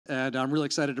and I'm really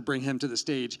excited to bring him to the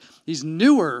stage. He's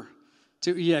newer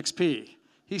to EXP.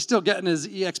 He's still getting his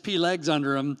EXP legs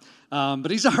under him,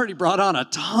 but he's already brought on a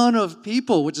ton of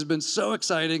people, which has been so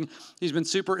exciting. He's been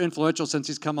super influential since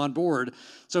he's come on board.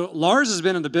 So Lars has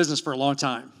been in the business for a long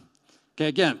time. Okay,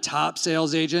 again, top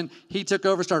sales agent. He took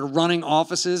over, started running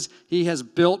offices. He has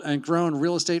built and grown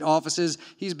real estate offices.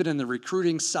 He's been in the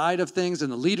recruiting side of things and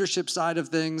the leadership side of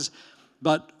things.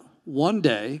 But one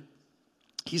day,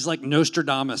 he's like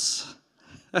Nostradamus.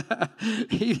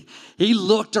 he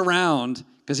looked around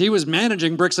because he was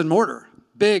managing bricks and mortar,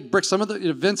 big bricks. Some of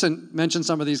the Vincent mentioned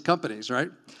some of these companies, right?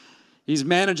 He's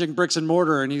managing bricks and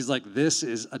mortar, and he's like, "This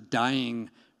is a dying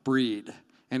breed."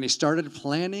 And he started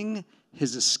planning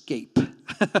his escape.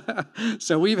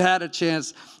 So we've had a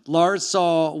chance. Lars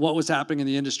saw what was happening in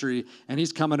the industry, and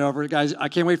he's coming over. Guys, I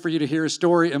can't wait for you to hear his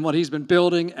story and what he's been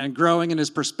building and growing in his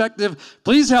perspective.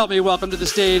 Please help me welcome to the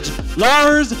stage,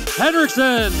 Lars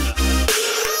Henriksen.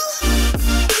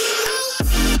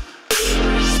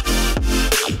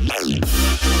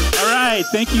 All right,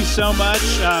 thank you so much.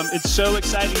 It's so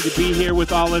exciting to be here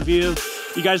with all of you.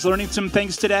 You guys learning some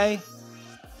things today?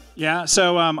 Yeah,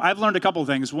 so I've learned a couple of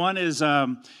things. One is at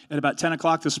about 10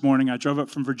 o'clock this morning, I drove up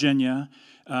from Virginia,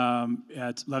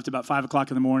 left about 5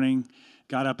 o'clock in the morning,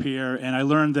 got up here, and I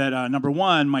learned that, number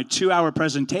one, my 2-hour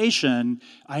presentation,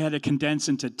 I had to condense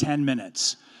into 10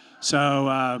 minutes. So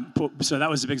that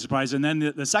was a big surprise. And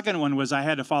then the second one was I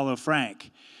had to follow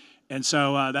Frank. And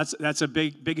so that's a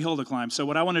big hill to climb. So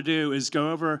what I want to do is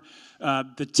go over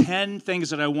the 10 things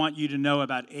that I want you to know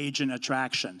about agent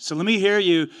attraction. So let me hear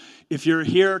you if you're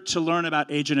here to learn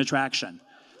about agent attraction.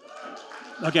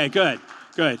 Okay, good.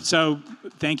 So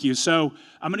thank you. So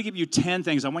I'm going to give you 10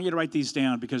 things. I want you to write these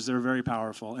down because they're very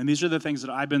powerful. And these are the things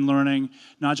that I've been learning,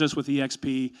 not just with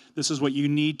EXP. This is what you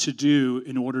need to do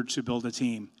in order to build a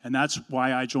team. And that's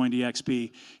why I joined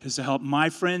EXP, is to help my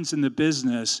friends in the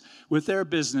business with their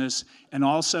business and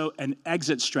also an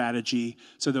exit strategy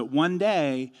so that one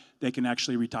day they can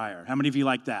actually retire. How many of you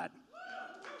like that?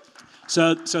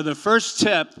 So the first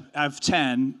tip out of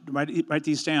 10, write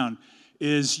these down,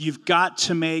 is you've got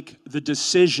to make the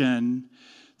decision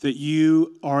that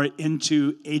you are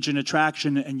into agent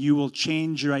attraction and you will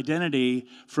change your identity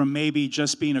from maybe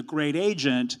just being a great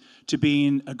agent to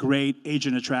being a great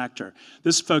agent attractor.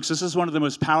 Folks, this is one of the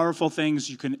most powerful things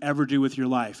you can ever do with your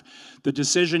life. The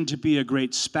decision to be a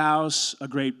great spouse, a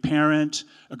great parent,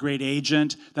 a great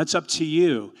agent, that's up to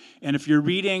you. And if you're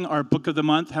reading our book of the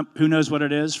month, who knows what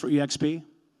it is for EXP?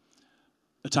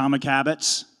 Atomic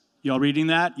Habits. Y'all reading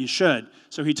that? You should.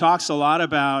 So he talks a lot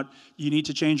about you need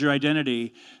to change your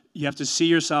identity. You have to see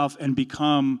yourself and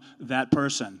become that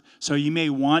person. So you may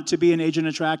want to be an agent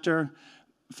attractor.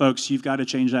 Folks, you've got to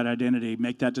change that identity.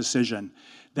 Make that decision.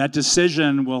 That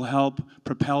decision will help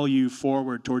propel you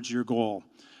forward towards your goal.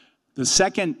 The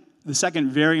second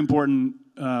very important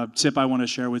tip I want to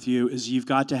share with you is you've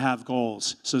got to have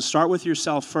goals. So start with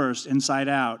yourself first, inside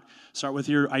out. Start with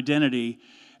your identity,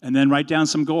 and then write down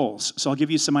some goals. So I'll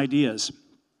give you some ideas.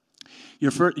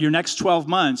 Your next 12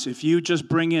 months, if you just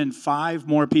bring in 5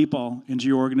 more people into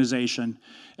your organization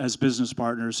as business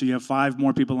partners, so you have 5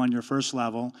 more people on your first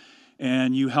level,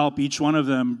 and you help each one of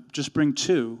them just bring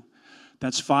 2,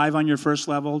 that's 5 on your first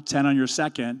level, 10 on your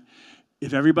second.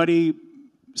 If everybody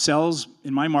sells,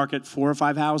 in my market, 4 or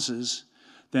 5 houses,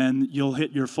 then you'll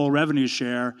hit your full revenue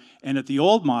share. And at the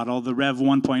old model, the Rev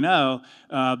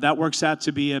 1.0, that works out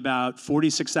to be about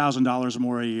 $46,000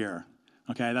 more a year.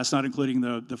 Okay, that's not including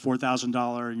the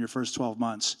 $4,000 in your first 12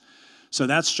 months. So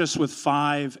that's just with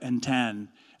 5 and 10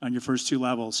 on your first 2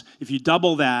 levels. If you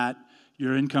double that,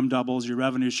 your income doubles, your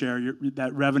revenue share,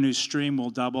 that revenue stream will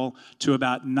double to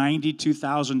about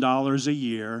 $92,000 a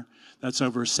year. That's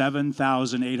over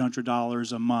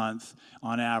 $7,800 a month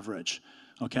on average.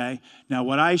 Okay. Now,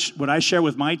 what I share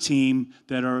with my team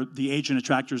that are the agent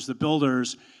attractors, the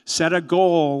builders, set a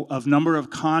goal of number of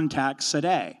contacts a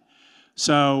day.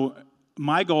 So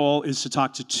my goal is to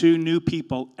talk to 2 new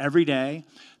people every day.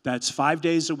 That's 5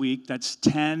 days a week. That's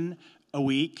 10 a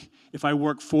week. If I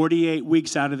work 48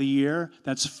 weeks out of the year,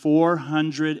 that's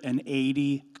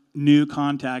 480 new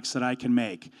contacts that I can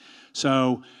make.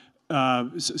 So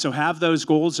have those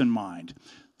goals in mind.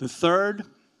 The third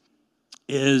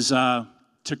is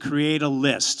to create a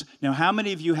list. Now, how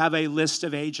many of you have a list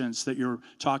of agents that you're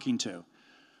talking to?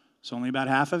 So only about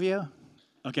half of you?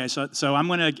 Okay, so I'm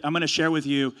gonna share with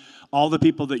you all the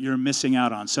people that you're missing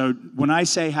out on. So when I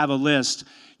say have a list,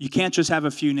 you can't just have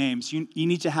a few names. You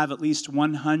need to have at least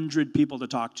 100 people to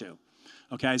talk to.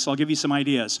 Okay, so I'll give you some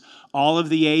ideas. All of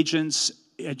the agents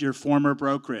at your former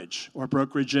brokerage or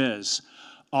brokerages,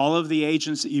 all of the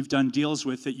agents that you've done deals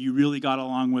with that you really got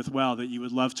along with well, that you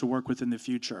would love to work with in the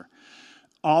future.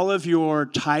 All of your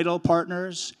title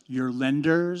partners, your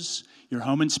lenders, your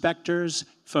home inspectors,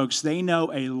 folks, they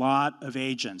know a lot of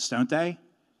agents, don't they?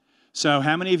 So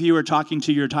how many of you are talking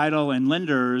to your title and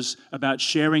lenders about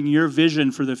sharing your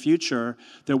vision for the future,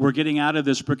 that we're getting out of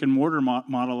this brick and mortar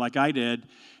model like I did,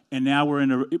 and now we're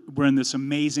in this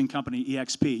amazing company,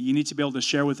 EXP. You need to be able to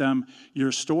share with them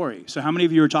your story. So how many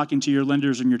of you are talking to your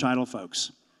lenders and your title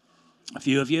folks? A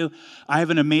few of you. I have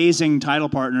an amazing title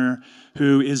partner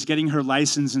who is getting her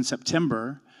license in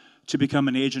September to become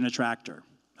an agent attractor.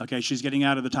 Okay, she's getting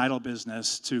out of the title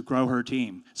business to grow her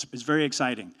team. It's very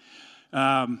exciting.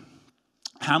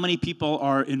 How many people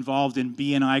are involved in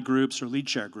B&I groups or lead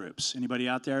share groups? Anybody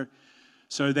out there?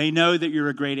 So they know that you're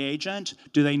a great agent.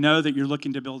 Do they know that you're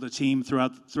looking to build a team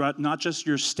throughout not just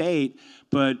your state,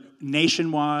 but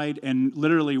nationwide and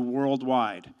literally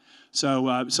worldwide?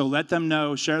 So let them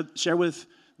know, share with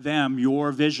them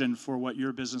your vision for what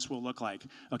your business will look like,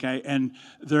 okay? And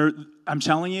I'm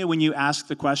telling you, when you ask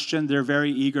the question, they're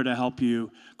very eager to help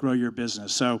you grow your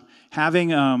business. So having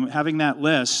that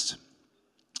list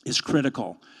is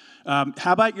critical.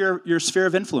 How about your sphere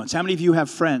of influence? How many of you have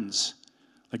friends,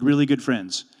 like really good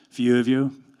friends? A few of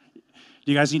you.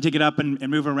 You guys need to get up and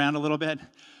move around a little bit.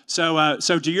 So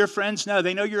do your friends know?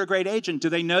 They know you're a great agent. Do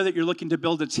they know that you're looking to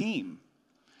build a team?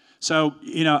 So,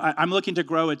 I'm looking to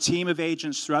grow a team of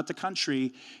agents throughout the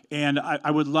country, and I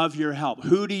would love your help.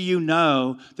 Who do you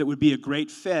know that would be a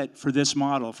great fit for this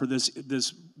model, for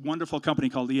this wonderful company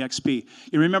called EXP?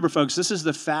 You remember, folks, this is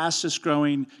the fastest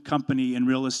growing company in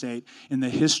real estate in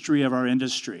the history of our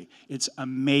industry. It's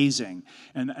amazing,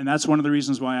 and that's one of the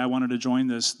reasons why I wanted to join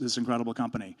this incredible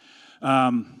company.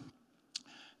 The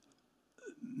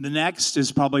next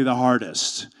is probably the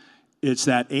hardest. It's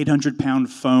that 800-pound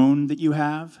phone that you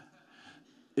have.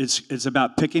 It's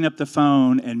about picking up the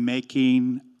phone and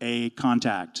making a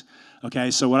contact.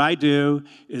 Okay, so what I do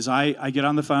is I get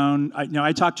on the phone.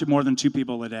 I talk to more than 2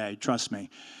 people a day, trust me.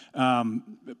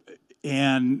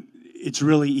 And it's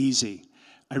really easy.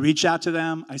 I reach out to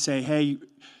them. I say, hey,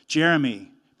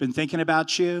 Jeremy, been thinking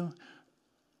about you.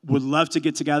 Would love to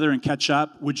get together and catch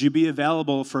up. Would you be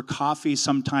available for coffee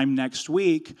sometime next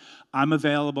week? I'm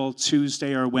available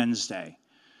Tuesday or Wednesday.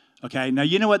 Okay, now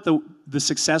you know what the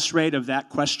success rate of that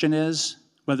question is,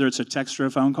 whether it's a text or a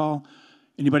phone call?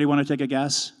 Anybody want to take a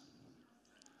guess?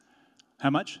 How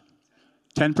much?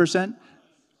 10%?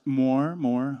 More?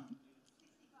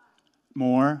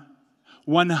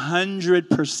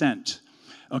 100%.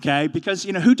 Okay, because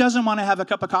who doesn't want to have a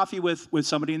cup of coffee with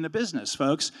somebody in the business,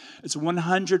 folks? It's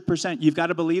 100%. You've got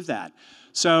to believe that.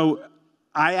 So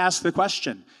I ask the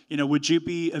question, would you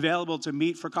be available to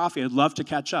meet for coffee? I'd love to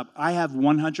catch up. I have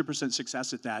 100%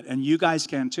 success at that, and you guys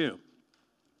can too.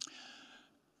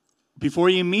 Before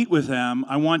you meet with them,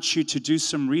 I want you to do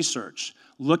some research.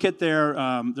 Look at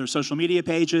their social media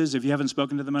pages if you haven't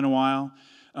spoken to them in a while.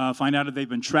 Find out if they've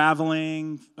been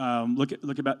traveling. Look at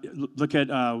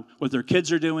what their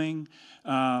kids are doing.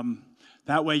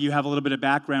 That way, you have a little bit of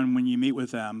background when you meet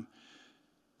with them.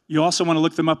 You also want to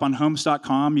look them up on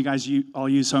homes.com. You guys all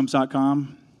use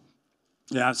homes.com?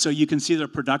 Yeah, so you can see their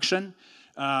production.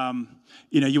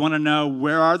 You want to know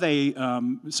where are they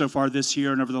so far this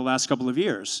year and over the last couple of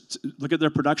years. Look at their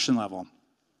production level.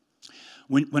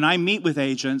 When I meet with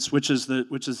agents, which is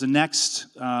the next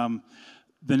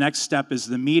step is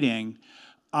the meeting.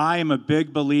 I am a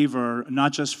big believer,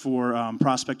 not just for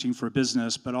prospecting for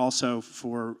business, but also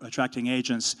for attracting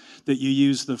agents, that you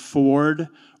use the Ford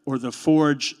or the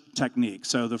Forge technique.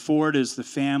 So the Ford is the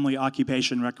family,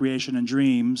 occupation, recreation, and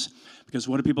dreams, because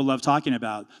what do people love talking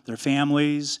about? Their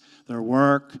families, their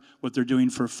work, what they're doing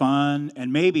for fun,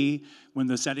 and maybe, when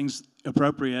the setting's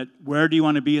appropriate, where do you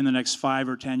want to be in the next 5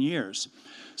 or 10 years?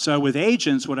 So with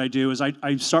agents, what I do is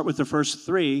I start with the first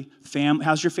 3.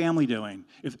 How's your family doing?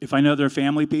 If I know they're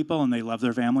family people and they love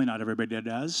their family, not everybody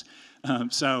does.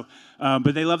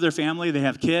 But they love their family, they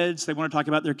have kids, they want to talk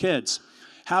about their kids.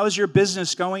 How is your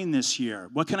business going this year?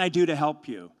 What can I do to help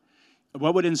you?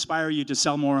 What would inspire you to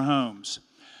sell more homes?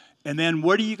 And then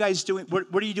what are you guys doing? What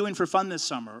are you doing for fun this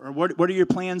summer? Or what are your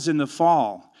plans in the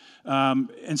fall?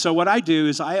 And so what I do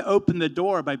is I open the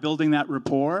door by building that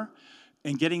rapport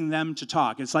and getting them to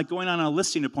talk. It's like going on a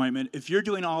listing appointment. If you're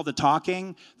doing all the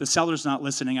talking, the seller's not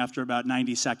listening after about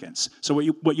 90 seconds. So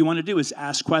what you want to do is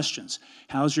ask questions.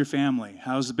 How's your family?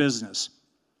 How's the business?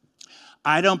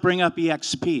 I don't bring up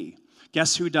EXP.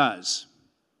 Guess who does?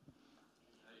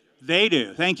 They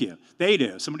do. Thank you. They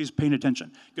do. Somebody's paying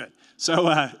attention. Good.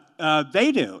 So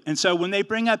they do. And so when they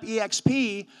bring up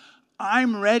EXP,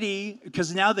 I'm ready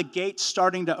because now the gate's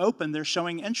starting to open. They're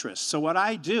showing interest. So what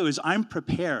I do is I'm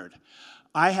prepared.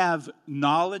 I have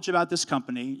knowledge about this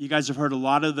company. You guys have heard a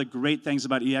lot of the great things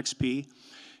about EXP.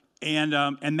 And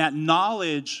that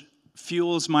knowledge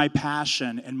fuels my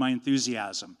passion and my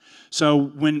enthusiasm. So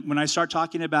when I start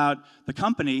talking about the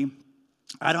company,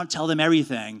 I don't tell them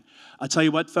everything. I'll tell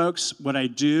you what, folks, what I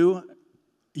do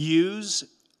use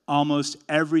almost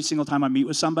every single time I meet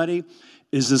with somebody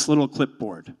is this little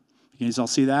clipboard. You guys all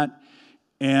see that?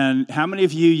 And how many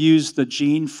of you use the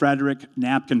Gene Frederick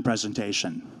napkin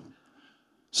presentation?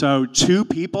 So 2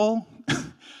 people.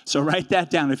 So write that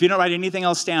down. If you don't write anything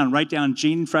else down, write down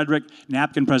Gene Frederick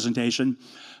napkin presentation.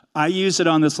 I use it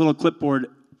on this little clipboard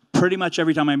pretty much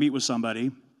every time I meet with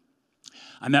somebody.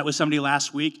 I met with somebody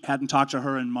last week, hadn't talked to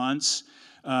her in months.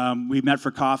 We met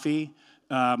for coffee.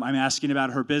 I'm asking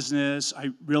about her business. I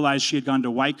realized she had gone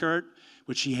to Weikert,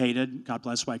 which she hated. God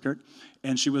bless Weikert.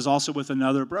 And she was also with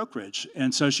another brokerage.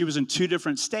 And so she was in 2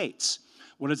 different states.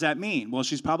 What does that mean? Well,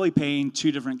 she's probably paying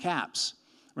 2 different caps,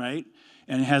 right?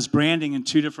 And has branding in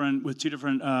 2 different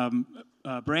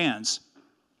brands.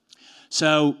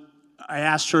 So I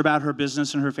asked her about her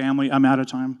business and her family. I'm out of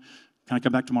time. Can I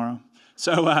come back tomorrow?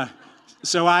 So I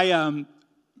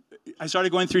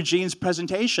started going through Jean's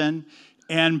presentation,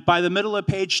 and by the middle of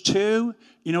page 2,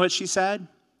 you know what she said?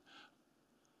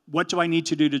 What do I need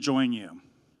to do to join you?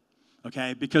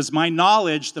 Okay, because my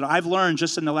knowledge that I've learned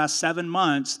just in the last 7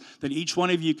 months that each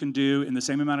one of you can do in the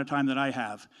same amount of time that I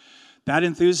have, that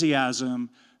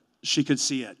enthusiasm, she could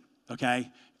see it,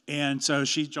 okay? And so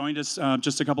she joined us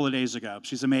just a couple of days ago.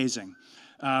 She's amazing.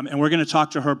 And we're going to talk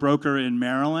to her broker in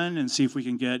Maryland and see if we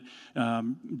can get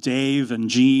Dave and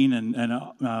Jean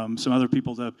and some other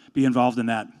people to be involved in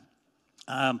that.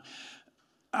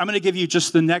 I'm going to give you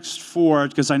just the next 4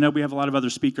 because I know we have a lot of other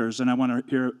speakers and I want to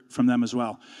hear from them as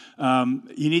well.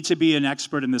 You need to be an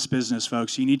expert in this business,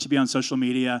 folks. You need to be on social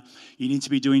media. You need to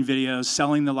be doing videos,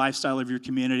 selling the lifestyle of your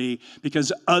community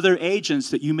because other agents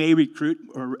that you may recruit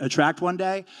or attract one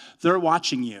day, they're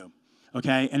watching you.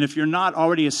 Okay, and if you're not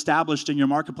already established in your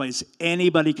marketplace,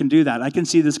 anybody can do that. I can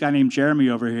see this guy named Jeremy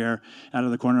over here out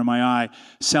of the corner of my eye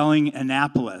selling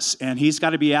Annapolis, and he's got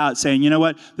to be out saying, you know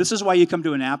what, this is why you come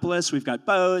to Annapolis. We've got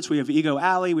boats, we have Ego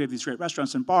Alley, we have these great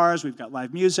restaurants and bars, we've got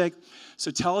live music. So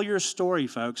tell your story,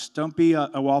 folks. Don't be a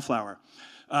wallflower.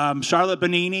 Charlotte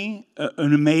Bonini,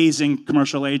 an amazing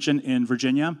commercial agent in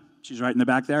Virginia. She's right in the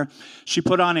back there. She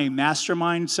put on a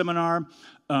mastermind seminar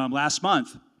last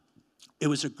month. It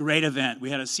was a great event.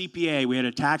 We had a CPA, we had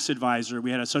a tax advisor,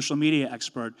 we had a social media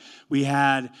expert, we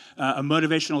had a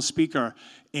motivational speaker,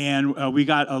 and we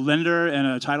got a lender and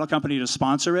a title company to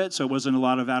sponsor it, so it wasn't a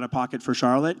lot of out-of-pocket for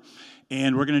Charlotte.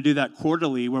 And we're going to do that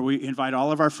quarterly, where we invite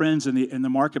all of our friends in the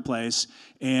marketplace,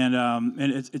 and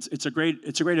it's a great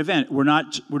event. We're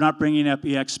not bringing up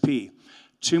EXP.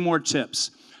 2 more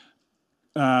tips: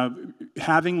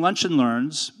 having lunch and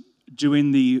learns.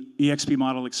 Doing the EXP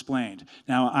model explained.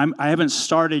 Now, I haven't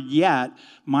started yet.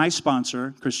 My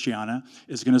sponsor, Christiana,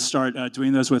 is going to start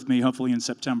doing those with me, hopefully in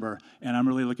September, and I'm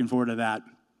really looking forward to that.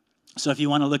 So if you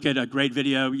want to look at a great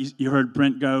video, you heard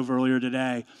Brent Gove earlier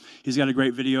today. He's got a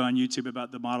great video on YouTube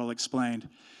about the model explained.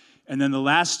 And then the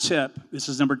last tip, this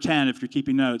is number 10 if you're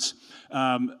keeping notes.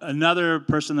 Another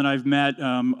person that I've met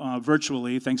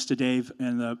virtually, thanks to Dave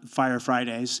and the Fire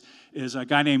Fridays, is a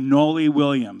guy named Noli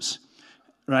Williams.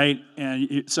 Right?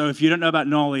 And so if you don't know about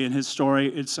Noli and his story,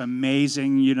 it's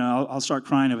amazing. You know, I'll start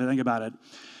crying if I think about it.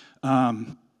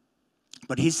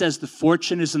 But he says the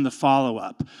fortune is in the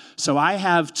follow-up. So I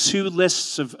have 2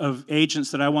 lists of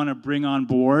agents that I want to bring on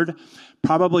board.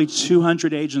 Probably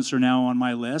 200 agents are now on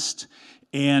my list.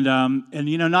 And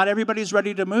you know, not everybody's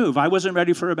ready to move. I wasn't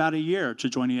ready for about a year to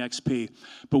join EXP.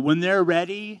 But when they're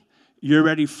ready, you're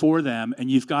ready for them, and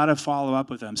you've got to follow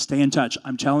up with them. Stay in touch.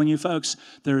 I'm telling you, folks,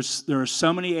 there are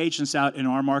so many agents out in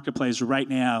our marketplace right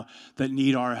now that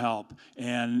need our help.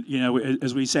 And, you know,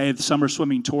 as we say, some are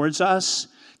swimming towards us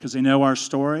because they know our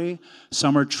story.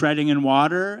 Some are treading in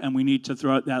water, and we need to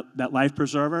throw out that life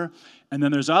preserver. And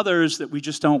then there's others that we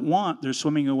just don't want. They're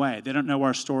swimming away. They don't know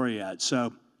our story yet.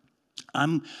 So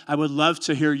I would love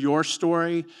to hear your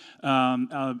story,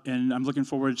 and I'm looking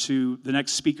forward to the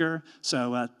next speaker.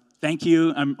 So thank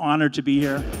you. I'm honored to be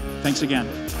here. Thanks again.